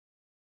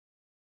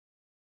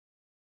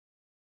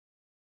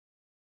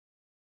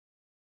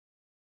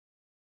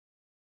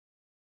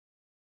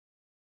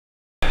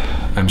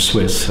I'm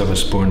Swiss. I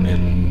was born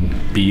in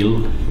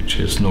Biel, which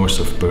is north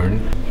of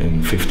Bern,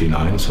 in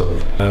 '59. So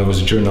I was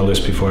a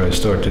journalist before I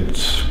started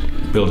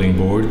building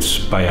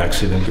boards by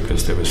accident,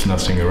 because there was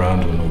nothing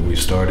around when we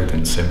started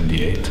in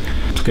 '78.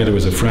 Together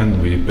with a friend,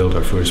 we built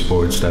our first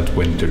boards that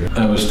winter.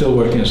 I was still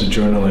working as a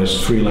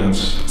journalist, freelance,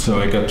 so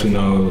I got to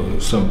know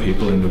some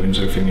people in the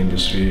windsurfing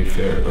industry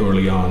fairly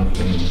early on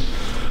in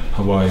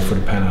Hawaii for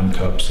the Pan Am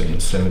Cups in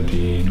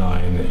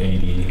 '79,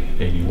 '80,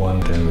 '81.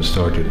 Then we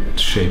started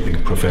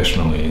shaping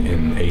professionally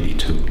in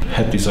 '82.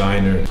 Head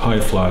designer,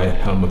 Highfly,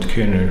 Helmut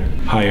Kirner,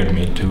 hired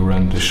me to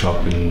run the shop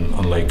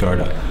on Lake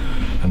Garda.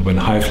 And when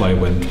Highfly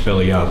went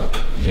belly up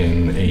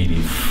in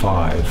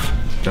 '85,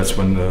 that's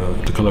when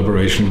the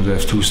collaboration with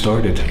F2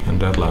 started. And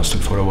that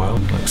lasted for a while,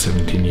 like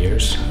 17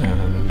 years.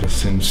 And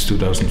since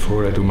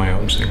 2004, I do my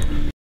own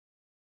thing.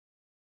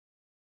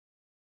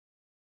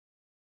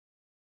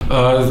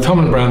 The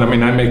Thommen brand,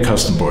 I make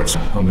custom boards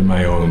under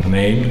my own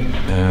name,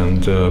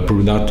 and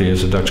Brunati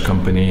is a Dutch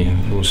company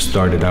who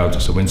started out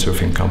as a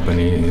windsurfing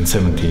company in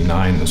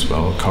 '79 as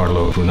well.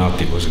 Carlo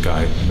Brunati was a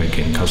guy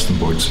making custom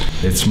boards.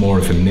 It's more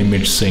of an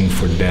image thing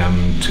for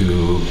them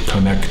to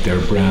connect their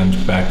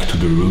brand back to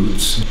the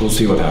roots. We'll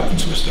see what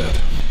happens with that.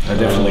 I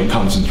definitely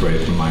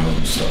concentrate on my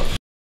own stuff.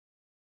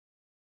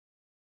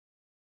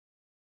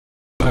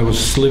 I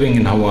was living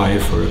in Hawaii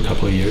for a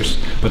couple of years,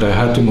 but I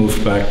had to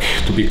move back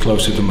to be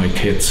closer to my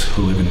kids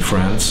who live in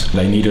France.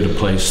 I needed a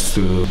place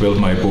to build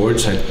my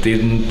boards. I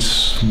didn't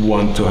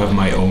want to have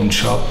my own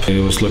shop. I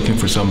was looking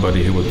for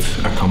somebody who would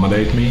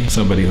accommodate me,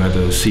 somebody who had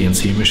a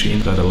CNC machine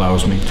that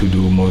allows me to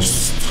do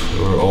most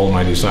or all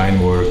my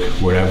design work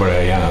wherever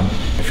I am.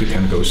 If you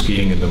can go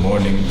skiing in the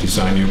morning,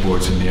 design your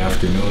boards in the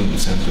afternoon,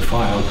 send the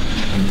file,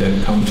 and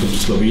then come to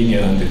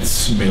Slovenia and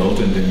it's milled,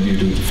 and then you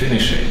do the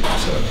finishing.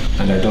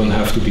 And I don't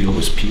have to deal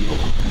with people.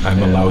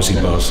 I'm a lousy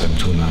boss, I'm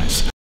too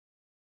nice.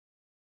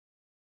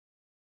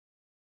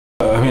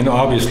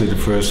 Obviously the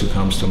first who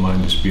comes to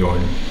mind is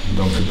Bjorn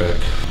Donkerbeck.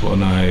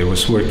 When I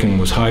was working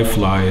with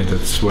Highfly,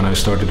 that's when I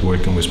started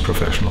working with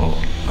professional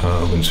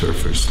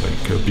windsurfers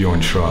like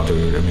Bjorn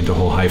Schrader, the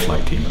whole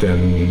Highfly team.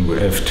 Then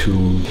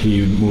F2,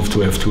 he moved to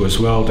F2 as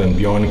well. Then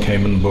Bjorn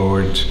came on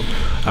board,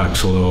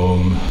 Axel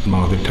Ohm,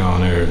 Maudie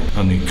Tanner,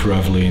 Annick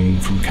Vedlin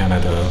from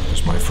Canada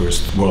was my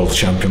first world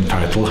champion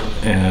title,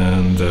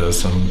 and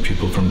some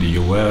people from the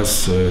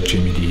US,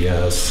 Jimmy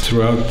Diaz.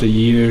 Throughout the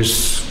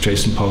years,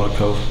 Jason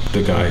Polakov,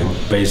 the guy who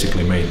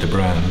basically made the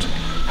brand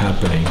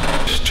happening,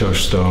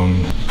 Josh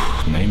Stone,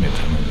 name it,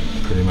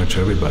 pretty much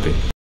everybody.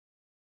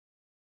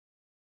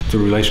 The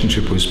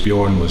relationship with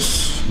Bjorn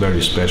was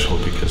very special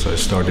because I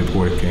started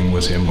working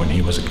with him when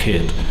he was a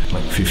kid,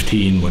 like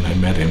 15 when I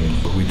met him.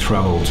 We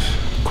traveled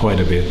quite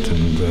a bit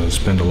and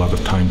spent a lot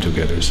of time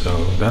together,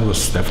 so that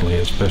was definitely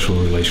a special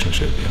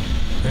relationship. Yeah.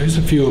 There's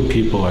a few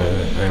people I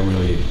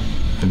really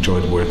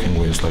enjoyed working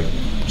with, like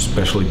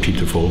especially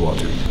Peter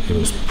Fullwater. He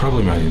was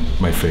probably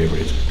my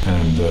favorite.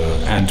 And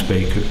Ant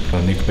Baker,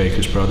 Nick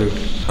Baker's brother,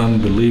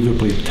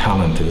 unbelievably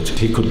talented.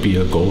 He could be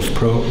a golf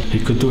pro. He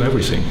could do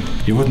everything.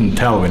 You wouldn't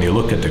tell when you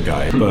look at the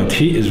guy, but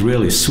he is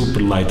really super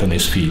light on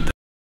his feet.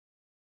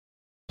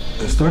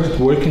 I started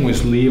working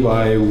with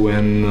Levi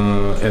when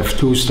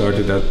F2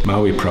 started that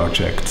Maui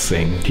project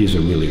thing. He's a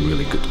really,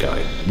 really good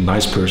guy.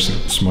 Nice person,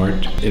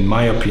 smart. In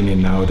my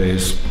opinion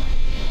nowadays,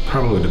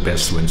 probably the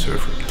best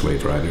windsurfer,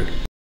 wave rider.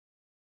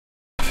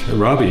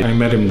 Robbie, I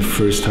met him the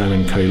first time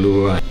in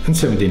Kailua in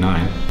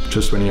 '79,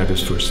 just when he had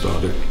his first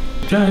daughter.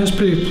 Yeah, he's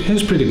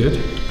pretty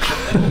good.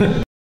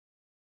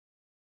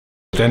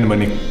 Then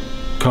when it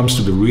comes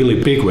to the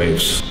really big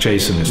waves,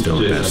 Jason is still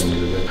the best,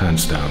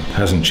 hands down.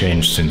 Hasn't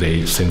changed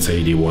since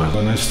 '81.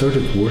 When I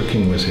started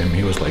working with him,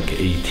 he was like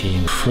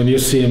 18. When you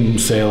see him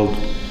sail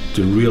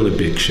the really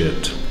big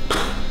shit,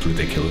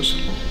 ridiculous.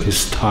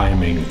 His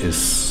timing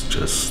is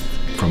just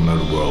from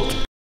another world.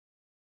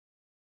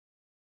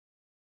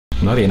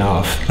 Not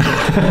enough.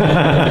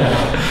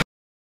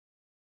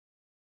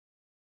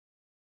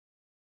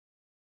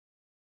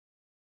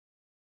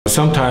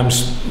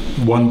 Sometimes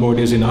one board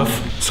is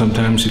enough,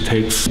 sometimes it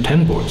takes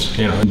 10 boards.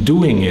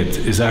 Doing it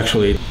is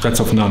actually,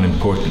 that's of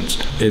non-importance.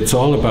 It's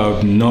all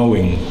about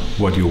knowing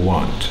what you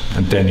want,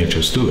 and then you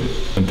just do it.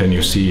 And then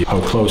you see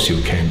how close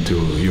you came to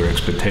your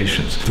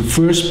expectations. The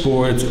first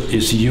board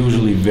is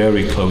usually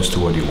very close to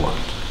what you want,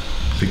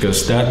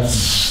 because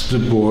that's the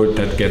board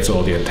that gets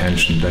all the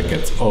attention, that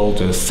gets all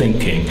the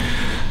thinking,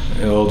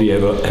 all the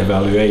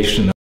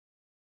evaluation,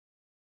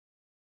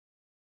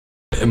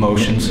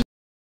 emotions.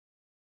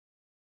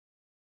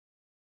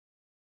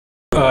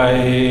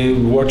 I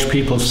watch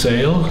people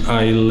sail,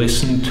 I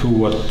listen to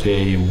what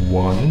they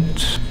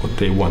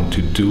want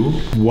to do,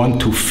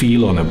 want to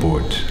feel on a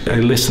board. I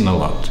listen a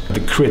lot. The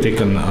critic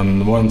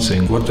on one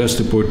thing, what does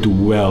the board do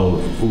well,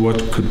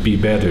 what could be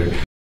better?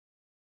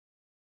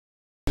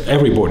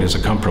 Every board is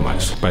a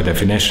compromise, by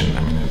definition.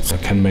 I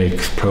can make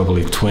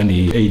probably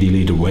 20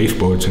 80-liter wave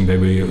boards, and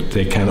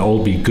they can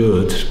all be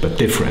good, but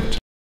different.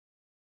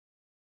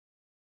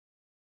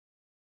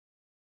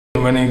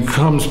 When he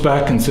comes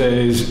back and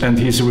says, and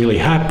he's really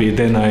happy,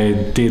 then I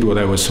did what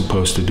I was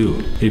supposed to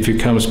do. If he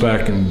comes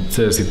back and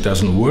says it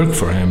doesn't work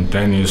for him,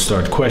 then you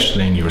start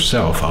questioning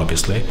yourself,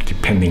 obviously.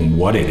 Depending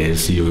what it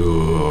is,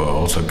 you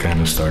also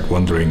kind of start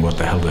wondering what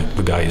the hell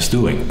the guy is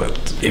doing.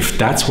 But if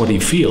that's what he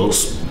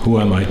feels, who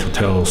am I to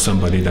tell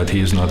somebody that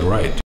he is not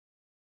right?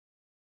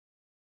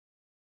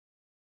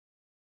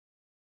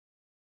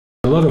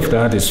 A lot of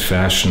that is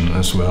fashion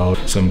as well.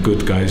 Some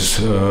good guys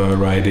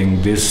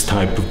riding this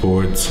type of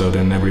board, so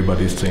then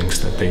everybody thinks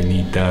that they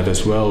need that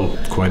as well.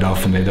 Quite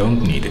often they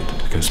don't need it,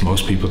 because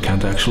most people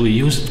can't actually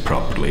use it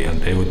properly,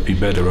 and they would be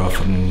better off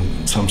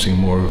on something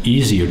more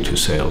easier to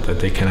sail, that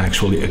they can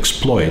actually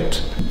exploit.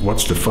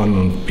 What's the fun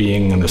of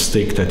being on a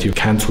stick that you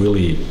can't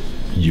really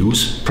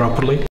use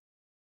properly?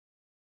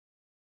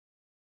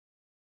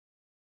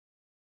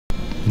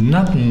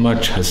 Not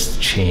much has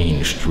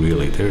changed,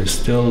 really. There's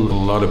still a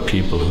lot of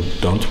people who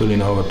don't really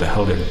know what the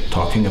hell they're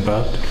talking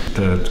about.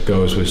 That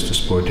goes with the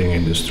sporting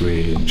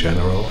industry in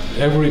general.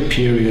 Every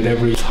period,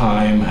 every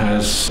time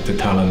has the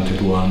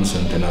talented ones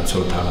and the not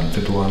so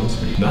talented ones.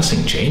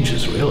 Nothing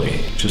changes,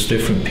 really. Just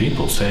different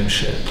people, same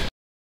shit.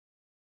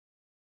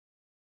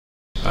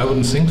 I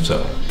wouldn't think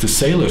so. The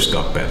sailors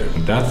got better.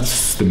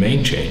 That's the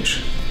main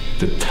change.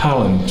 The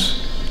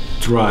talent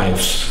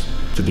drives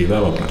the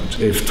development.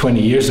 If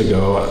 20 years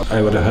ago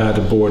I would have had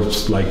a board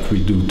like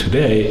we do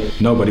today,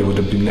 nobody would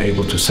have been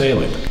able to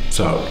sail it.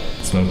 So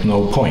it's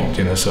no point,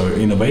 you know. So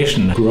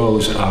innovation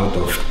grows out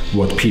of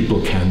what people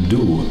can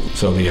do.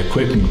 So the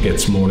equipment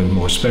gets more and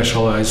more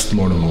specialized,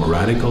 more and more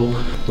radical,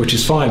 which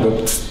is fine,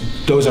 but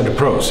those are the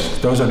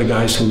pros. Those are the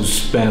guys who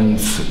spend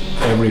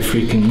every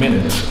freaking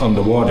minute on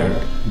the water.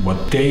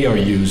 What they are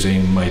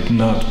using might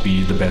not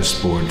be the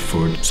best board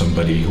for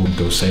somebody who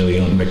goes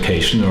sailing on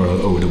vacation or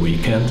over the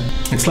weekend.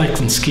 It's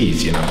like on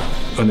skis, you know.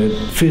 On a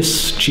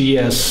FIS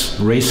GS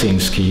racing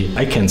ski,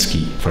 I can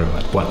ski for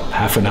what,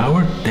 half an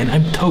hour? Then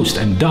I'm toast,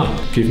 I'm done.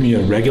 Give me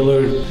a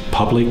regular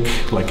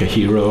public, like a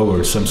Hero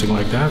or something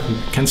like that,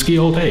 can ski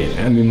all day.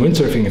 And in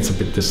windsurfing, it's a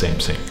bit the same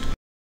thing.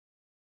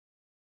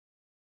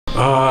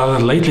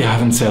 Lately I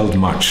haven't sailed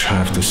much, I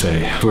have to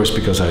say. First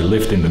because I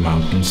lived in the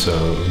mountains, so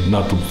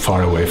not too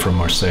far away from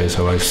Marseille,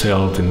 so I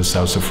sailed in the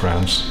south of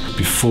France.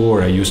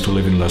 Before I used to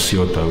live in La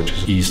Ciotat, which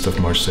is east of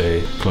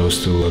Marseille,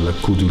 close to La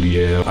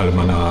Coudoulière,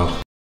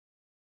 Almanach.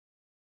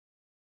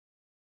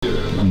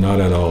 Not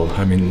at all.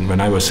 I mean,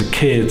 when I was a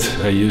kid,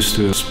 I used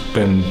to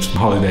spend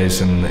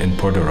holidays in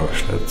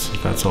Port-de-Roche.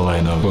 That's all I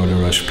know.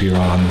 Port-de-Roche,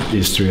 Piran,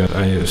 Istria.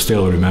 I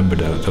still remember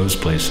those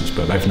places,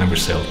 but I've never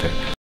sailed there.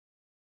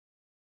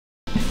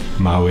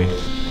 Maui,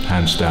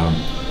 hands down.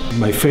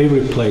 My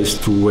favorite place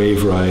to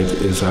wave ride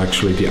is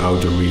actually the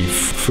outer reef,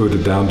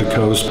 further down the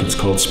coast. It's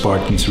called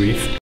Spartan's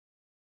Reef.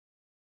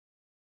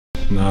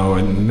 Now,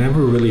 I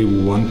never really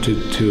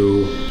wanted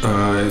to.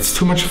 It's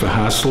too much of a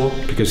hassle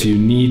because you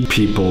need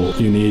people,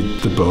 you need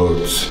the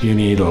boats, you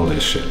need all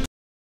this shit.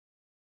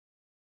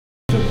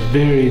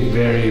 The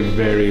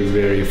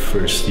very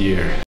first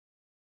year.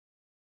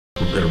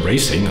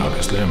 Racing,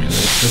 obviously. I mean,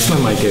 that's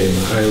not my game.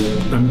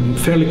 I'm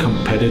fairly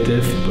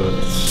competitive, but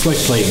it's like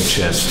playing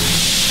chess.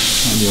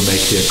 And you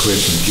make the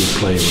equipment, you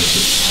play with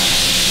it.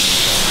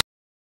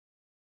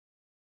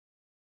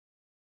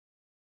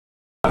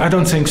 I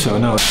don't think so,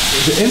 no.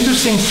 The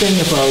interesting thing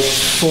about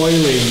foiling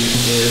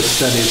is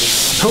that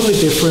it's totally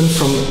different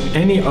from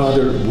any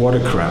other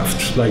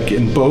watercraft. Like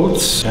in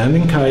boats and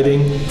in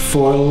kiting,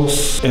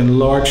 foils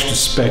enlarge the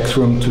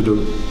spectrum to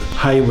the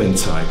high wind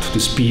side, to the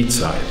speed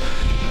side.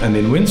 And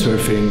in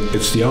windsurfing,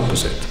 it's the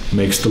opposite.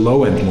 Makes the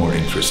low end more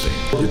interesting.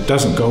 It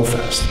doesn't go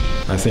fast.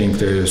 I think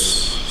there's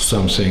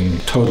something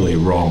totally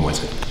wrong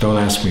with it. Don't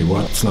ask me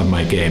what, it's not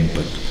my game,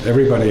 but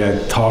everybody I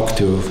talk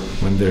to,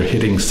 when they're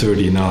hitting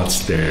 30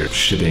 knots, they're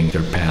shitting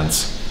their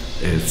pants.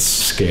 It's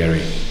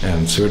scary.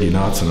 And 30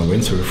 knots on a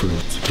windsurfer,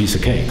 it's a piece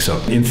of cake.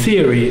 So in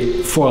theory,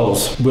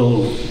 foils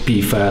will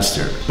be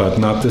faster, but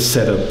not the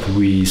setup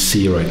we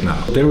see right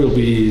now. There will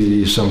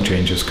be some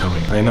changes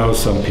coming. I know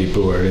some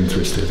people who are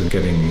interested in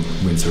getting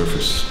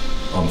windsurfers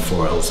on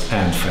foils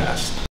and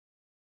fast.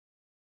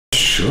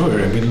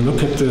 Sure, I mean,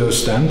 look at the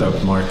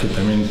stand-up market.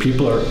 I mean,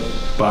 people are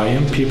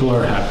buying, people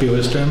are happy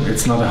with them.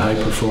 It's not a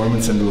high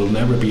performance and will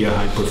never be a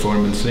high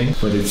performance thing,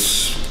 but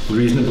it's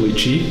reasonably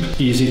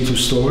cheap, easy to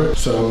store,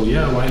 so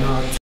yeah, why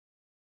not?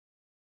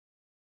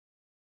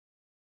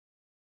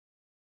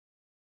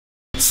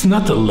 It's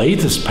not the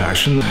latest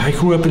passion. I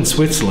grew up in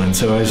Switzerland,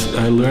 so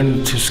I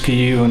learned to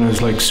ski when I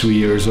was like 3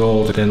 years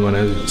old. Then when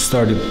I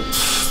started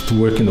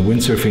to work in the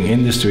windsurfing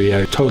industry,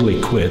 I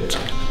totally quit.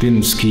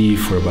 Didn't ski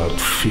for about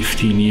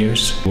 15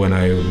 years. When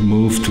I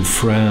moved to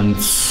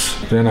France,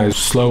 then I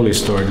slowly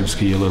started to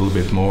ski a little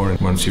bit more.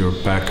 And once you're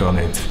back on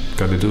it,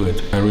 gotta do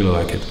it. I really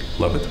like it,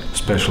 love it,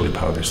 especially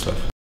powder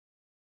stuff.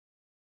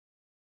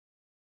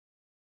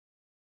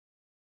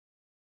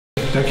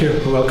 Thank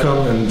you,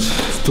 welcome, and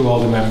to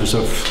all the members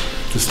of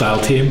the Style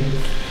team,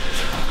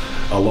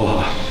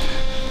 aloha.